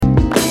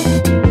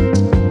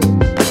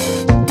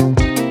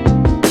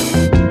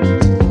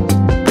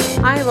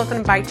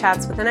Bike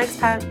Chats with an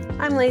Expat.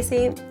 I'm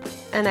Lacey,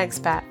 an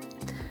expat.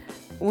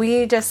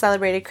 We just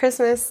celebrated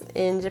Christmas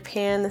in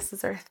Japan. This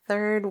is our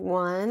third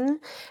one.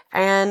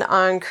 And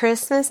on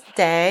Christmas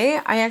Day,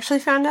 I actually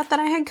found out that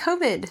I had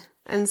COVID.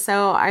 And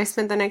so I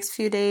spent the next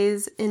few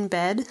days in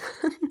bed.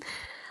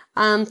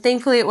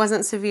 Thankfully, it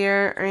wasn't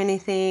severe or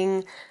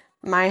anything.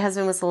 My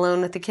husband was alone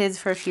with the kids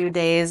for a few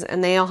days,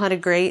 and they all had a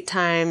great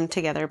time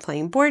together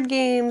playing board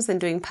games and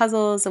doing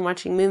puzzles and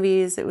watching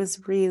movies. It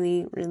was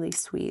really, really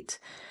sweet.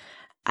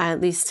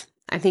 At least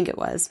I think it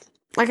was.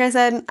 Like I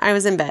said, I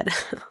was in bed.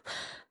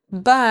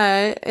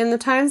 But in the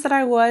times that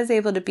I was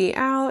able to be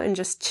out and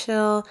just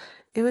chill,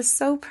 it was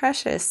so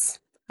precious.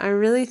 I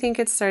really think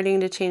it's starting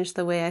to change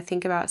the way I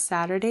think about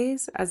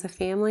Saturdays as a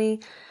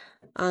family.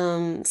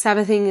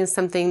 Sabbathing is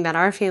something that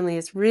our family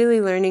is really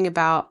learning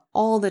about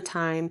all the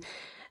time.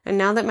 And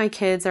now that my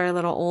kids are a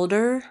little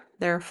older,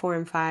 they're 4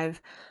 and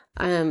 5,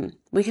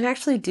 we can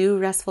actually do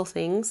restful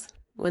things.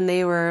 When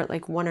they were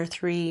like 1 or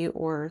 3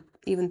 or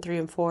even 3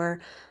 and 4,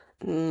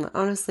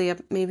 honestly,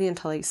 maybe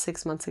until like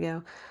 6 months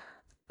ago,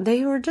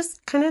 they were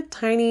just kind of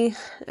tiny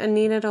and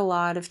needed a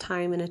lot of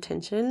time and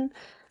attention.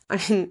 I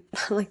mean,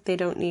 like they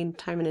don't need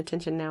time and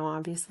attention now,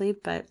 obviously,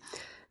 but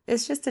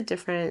it's just a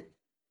different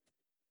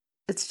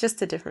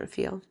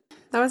feel.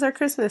 That was our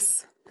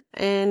Christmas.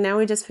 And now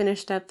we just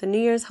finished up the New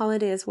Year's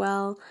holiday as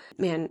well.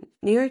 Man,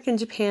 New York and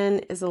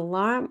Japan is a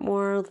lot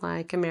more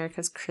like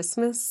America's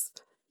Christmas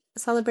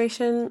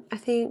celebration, I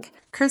think.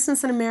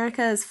 Christmas in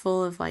America is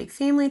full of like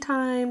family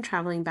time,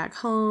 traveling back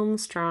home,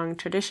 strong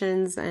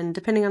traditions, and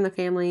depending on the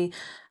family,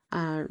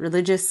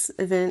 religious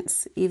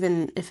events,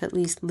 even if at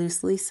least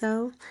loosely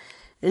so.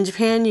 In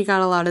Japan, you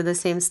got a lot of the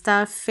same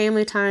stuff,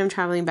 family time,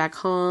 traveling back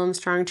home,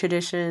 strong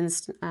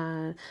traditions,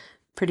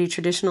 pretty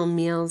traditional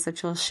meals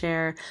that you'll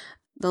share.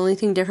 The only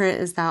thing different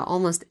is that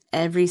almost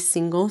every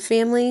single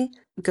family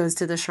goes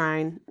to the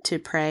shrine to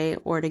pray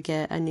or to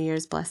get a New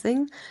Year's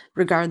blessing,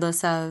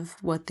 regardless of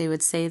what they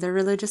would say their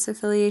religious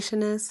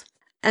affiliation is.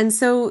 And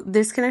so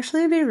this can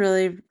actually be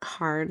really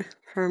hard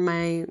for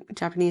my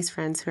Japanese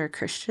friends who are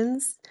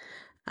Christians.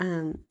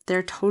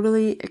 They're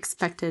totally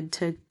expected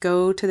to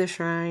go to the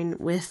shrine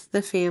with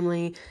the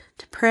family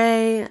to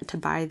pray, to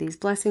buy these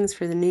blessings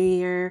for the new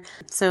year.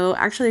 So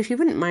actually, if you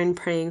wouldn't mind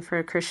praying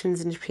for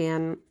Christians in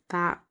Japan,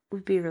 that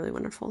would be really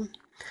wonderful.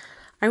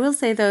 I will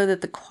say, though,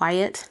 that the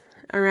quiet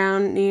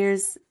around New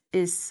Year's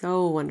is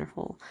so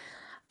wonderful.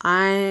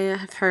 I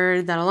have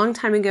heard that a long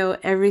time ago,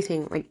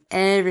 everything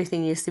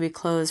used to be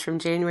closed from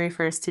January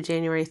 1st to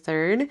January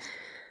 3rd.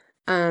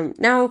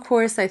 Now, of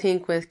course, I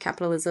think with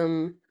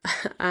capitalism,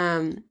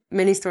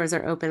 many stores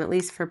are open, at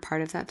least for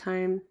part of that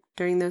time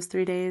during those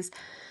 3 days.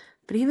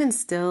 But even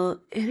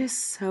still, it is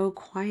so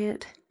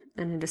quiet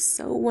and it is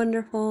so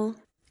wonderful.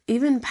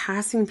 Even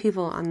passing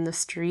people on the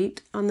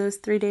street on those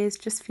 3 days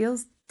just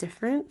feels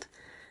different.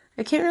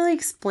 I can't really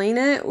explain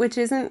it, which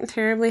isn't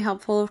terribly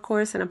helpful, of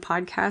course, in a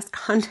podcast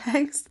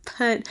context,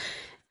 but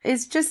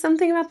it's just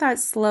something about that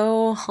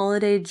slow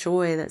holiday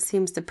joy that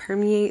seems to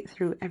permeate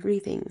through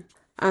everything.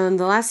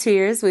 The last 2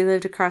 years, we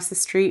lived across the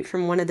street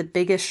from one of the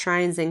biggest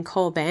shrines in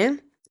Kobe.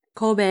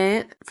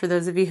 Kobe, for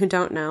those of you who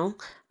don't know,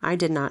 I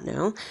did not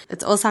know,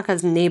 it's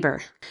Osaka's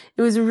neighbor.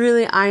 It was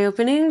really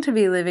eye-opening to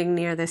be living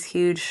near this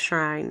huge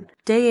shrine,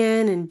 day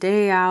in and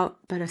day out,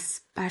 but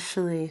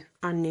especially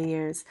on New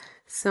Year's.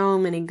 So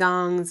many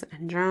gongs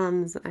and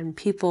drums and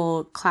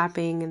people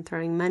clapping and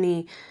throwing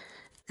money.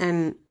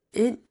 And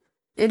it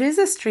is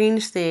a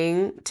strange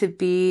thing to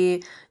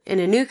be in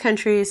a new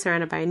country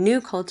surrounded by a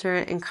new culture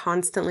and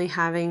constantly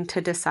having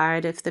to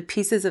decide if the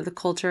pieces of the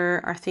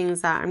culture are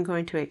things that I'm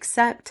going to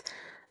accept,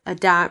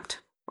 adapt,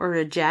 or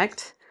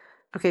reject.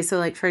 Okay, so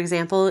like for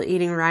example,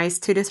 eating rice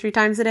 2 to 3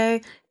 times a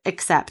day,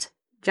 accept.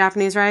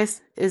 Japanese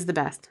rice is the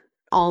best.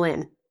 All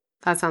in.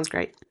 That sounds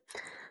great.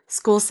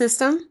 School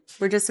system.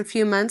 We're just a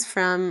few months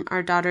from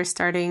our daughter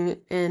starting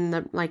in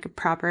the like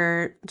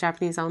proper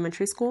Japanese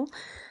elementary school.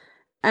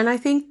 And I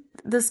think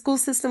the school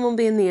system will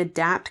be in the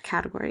adapt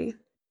category.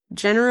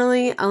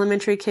 Generally,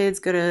 elementary kids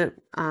go to,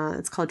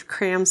 it's called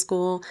cram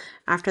school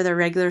after their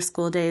regular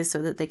school days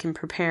so that they can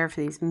prepare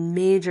for these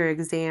major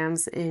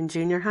exams in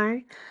junior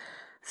high.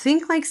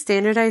 Think like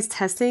standardized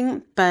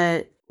testing,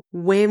 but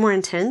way more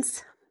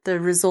intense.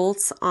 The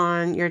results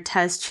on your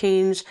test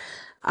change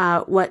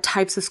what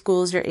types of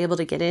schools you're able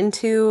to get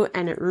into,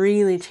 and it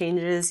really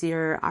changes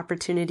your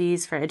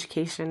opportunities for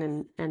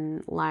education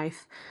and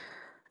life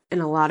in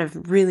a lot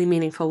of really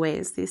meaningful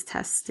ways, these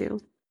tests do.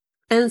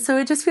 And so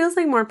it just feels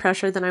like more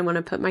pressure than I want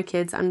to put my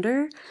kids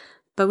under.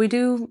 But we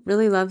do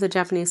really love the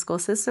Japanese school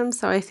system,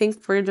 so I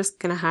think we're just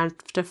going to have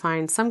to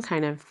find some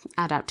kind of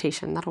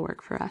adaptation that'll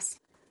work for us.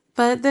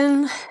 But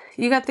then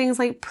you got things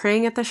like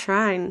praying at the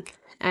shrine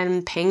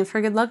and paying for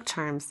good luck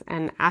charms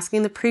and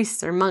asking the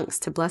priests or monks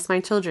to bless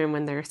my children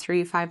when they're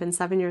 3, 5, and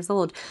 7 years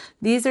old.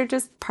 These are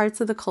just parts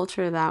of the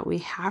culture that we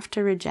have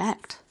to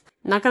reject.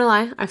 Not gonna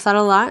lie, I've thought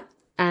a lot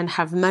and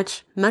have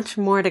much, much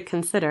more to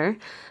consider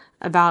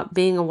about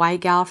being a white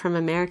gal from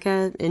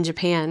America in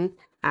Japan,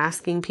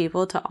 asking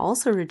people to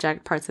also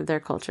reject parts of their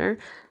culture,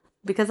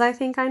 because I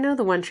think I know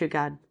the one true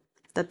God.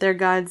 that their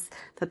gods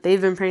that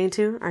they've been praying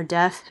to are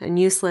deaf and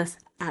useless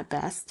at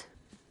best.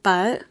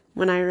 But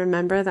when I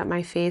remember that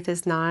my faith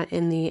is not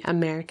in the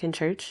American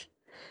church,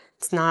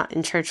 it's not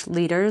in church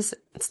leaders,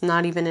 it's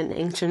not even in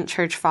ancient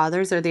church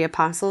fathers or the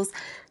apostles,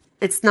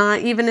 it's not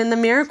even in the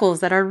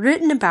miracles that are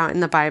written about in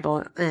the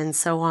Bible, and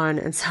so on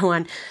and so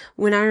on.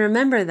 When I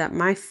remember that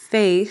my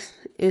faith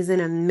is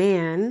in a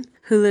man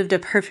who lived a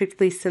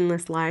perfectly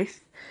sinless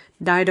life,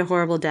 died a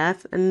horrible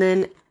death, and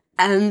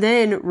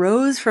then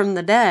rose from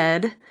the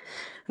dead,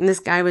 and this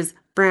guy was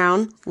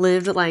brown,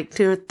 lived like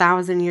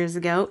 2,000 years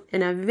ago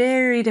in a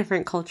very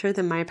different culture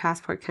than my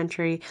passport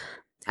country,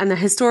 and the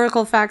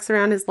historical facts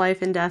around his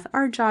life and death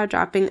are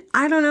jaw-dropping.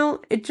 I don't know,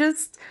 it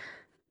just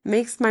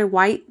makes my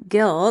white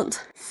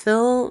guilt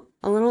feel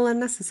a little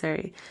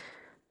unnecessary.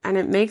 And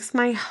it makes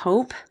my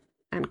hope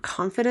and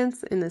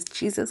confidence in this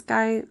Jesus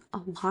guy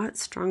a lot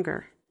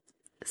stronger.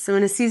 So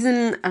in a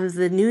season of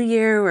the new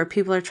year where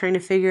people are trying to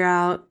figure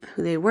out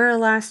who they were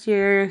last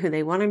year, who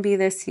they want to be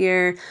this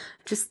year,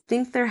 I just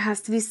think there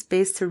has to be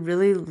space to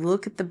really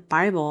look at the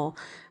Bible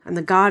and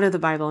the God of the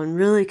Bible and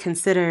really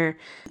consider,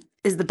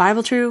 is the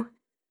Bible true?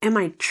 Am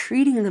I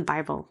treating the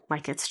Bible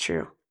like it's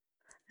true?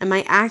 Am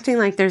I acting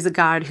like there's a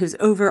God who's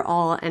over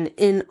all and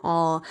in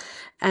all?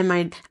 Am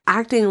I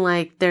acting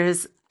like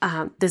there's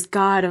this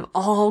God of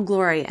all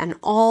glory and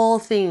all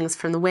things,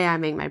 from the way I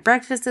make my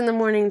breakfast in the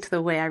morning to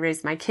the way I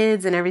raise my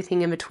kids and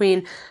everything in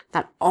between,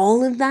 that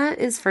all of that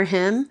is for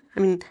Him? I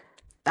mean,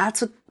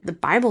 that's what the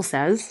Bible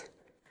says.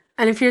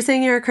 And if you're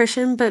saying you're a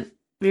Christian, but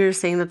you're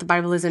saying that the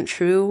Bible isn't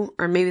true,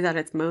 or maybe that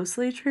it's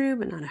mostly true,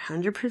 but not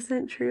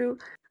 100% true,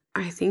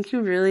 I think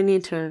you really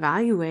need to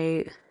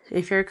evaluate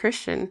if you're a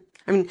Christian.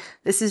 I mean,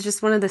 this is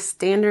just one of the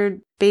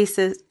standard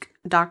basic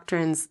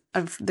doctrines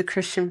of the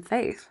Christian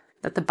faith,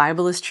 that the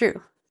Bible is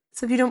true.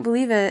 So if you don't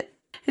believe it,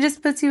 it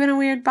just puts you in a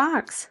weird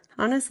box,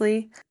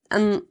 honestly.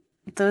 And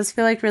those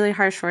feel like really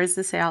harsh words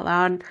to say out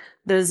loud.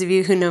 Those of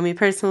you who know me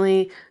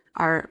personally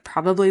are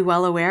probably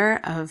well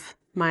aware of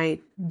my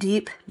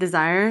deep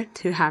desire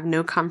to have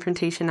no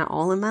confrontation at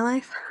all in my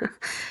life.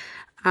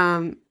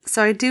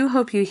 So I do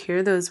hope you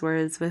hear those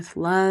words with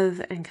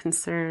love and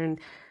concern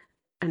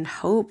and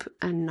hope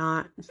and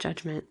not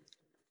judgment.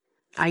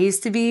 I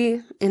used to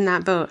be in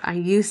that boat. I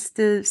used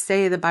to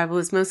say the Bible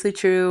was mostly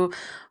true,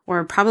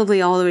 or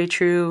probably all the way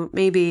true,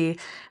 maybe,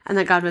 and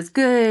that God was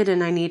good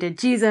and I needed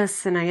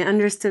Jesus, and I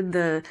understood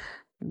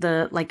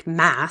the like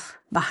math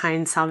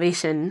behind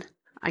salvation,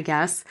 I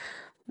guess.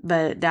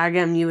 But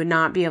daggum, you would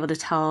not be able to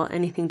tell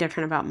anything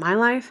different about my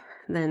life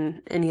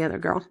than any other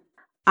girl.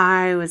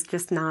 I was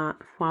just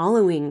not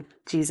following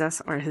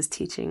Jesus or his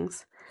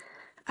teachings.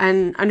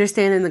 And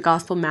understanding the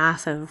gospel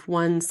math of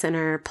one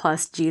sinner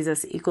plus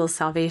Jesus equals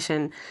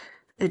salvation,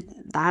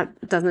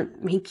 that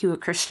doesn't make you a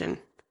Christian.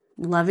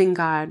 Loving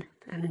God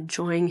and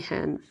enjoying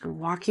Him and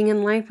walking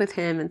in life with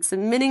Him and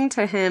submitting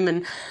to Him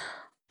and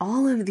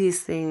all of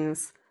these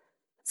things,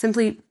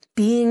 simply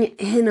being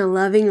in a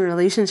loving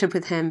relationship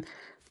with Him,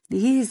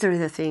 these are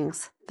the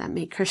things that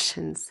make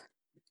Christians.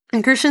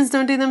 And Christians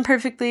don't do them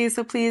perfectly,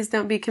 so please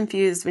don't be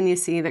confused when you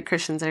see that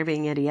Christians are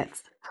being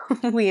idiots.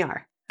 We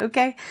are,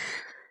 okay?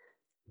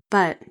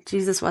 But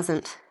Jesus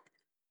wasn't.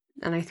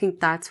 And I think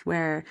that's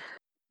where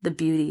the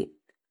beauty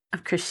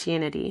of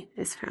Christianity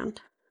is found.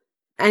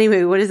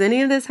 Anyway, what does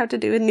any of this have to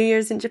do with New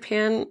Year's in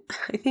Japan?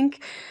 I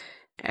think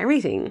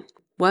everything.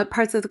 What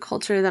parts of the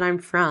culture that I'm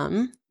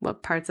from,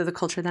 what parts of the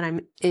culture that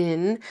I'm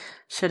in,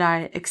 should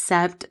I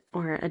accept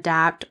or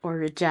adapt or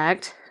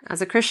reject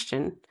as a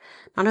Christian?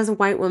 Not as a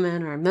white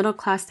woman or a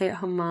middle-class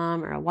stay-at-home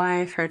mom or a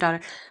wife or a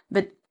daughter,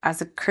 but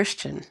as a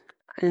Christian.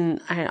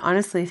 And I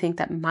honestly think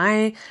that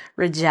my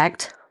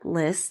reject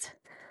list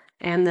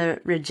and the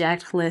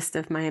reject list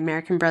of my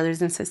American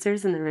brothers and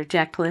sisters and the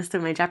reject list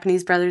of my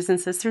Japanese brothers and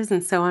sisters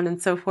and so on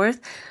and so forth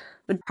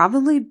would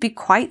probably be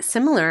quite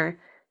similar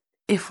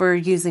if we're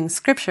using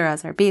scripture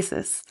as our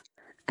basis.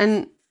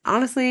 And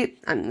honestly,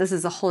 and this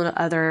is a whole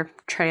other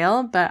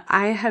trail, but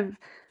I have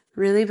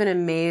really been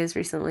amazed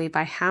recently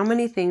by how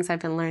many things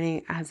I've been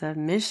learning as a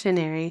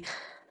missionary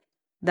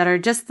that are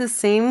just the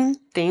same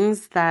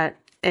things that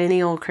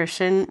any old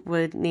Christian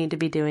would need to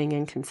be doing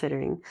and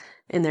considering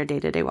in their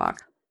day-to-day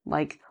walk.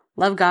 Like,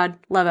 love God,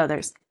 love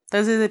others.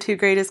 Those are the two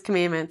greatest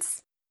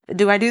commandments.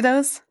 Do I do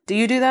those? Do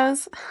you do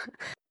those?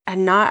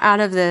 And not out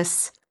of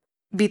this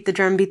beat the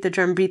drum, beat the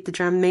drum, beat the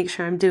drum, make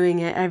sure I'm doing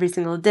it every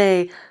single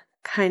day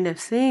kind of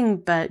thing,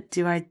 but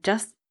do I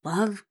just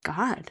love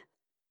God?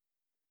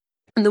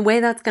 And the way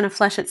that's going to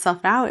flesh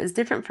itself out is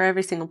different for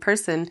every single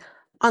person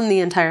on the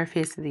entire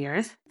face of the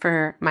earth.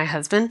 For my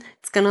husband,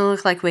 it's going to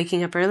look like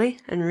waking up early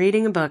and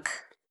reading a book.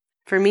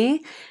 For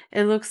me,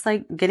 it looks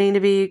like getting to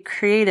be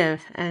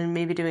creative and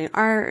maybe doing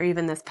art or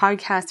even this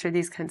podcast or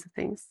these kinds of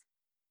things.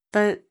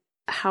 But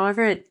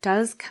however it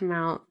does come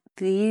out,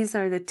 these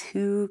are the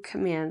two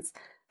commands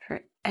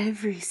for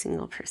every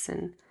single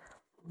person.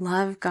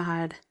 Love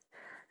God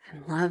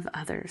and love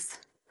others.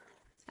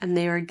 And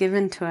they are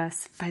given to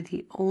us by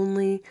the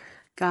only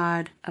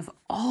God of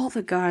all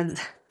the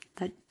gods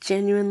that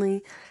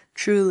genuinely,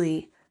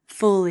 truly,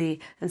 fully,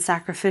 and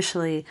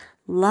sacrificially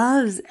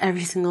loves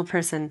every single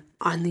person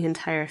on the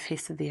entire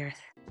face of the earth.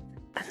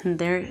 And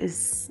there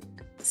is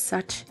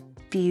such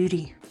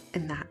beauty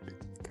in that.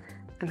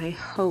 And I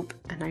hope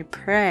and I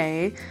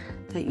pray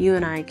that you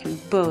and I can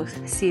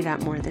both see that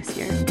more this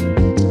year.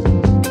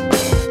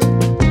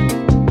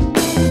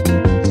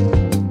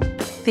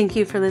 Thank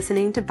you for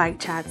listening to Bike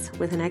Chats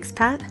with an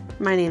Expat.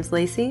 My name's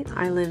Lacey.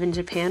 I live in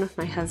Japan with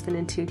my husband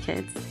and 2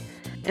 kids.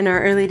 In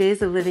our early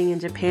days of living in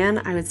Japan,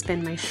 I would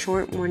spend my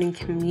short morning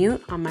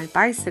commute on my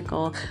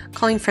bicycle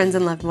calling friends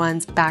and loved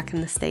ones back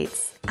in the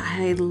States.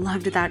 I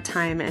loved that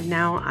time, and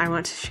now I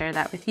want to share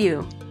that with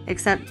you.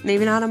 Except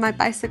maybe not on my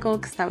bicycle,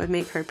 because that would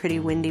make for a pretty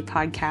windy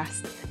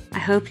podcast. I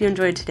hope you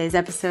enjoyed today's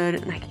episode,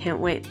 and I can't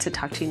wait to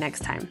talk to you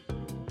next time.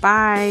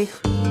 Bye!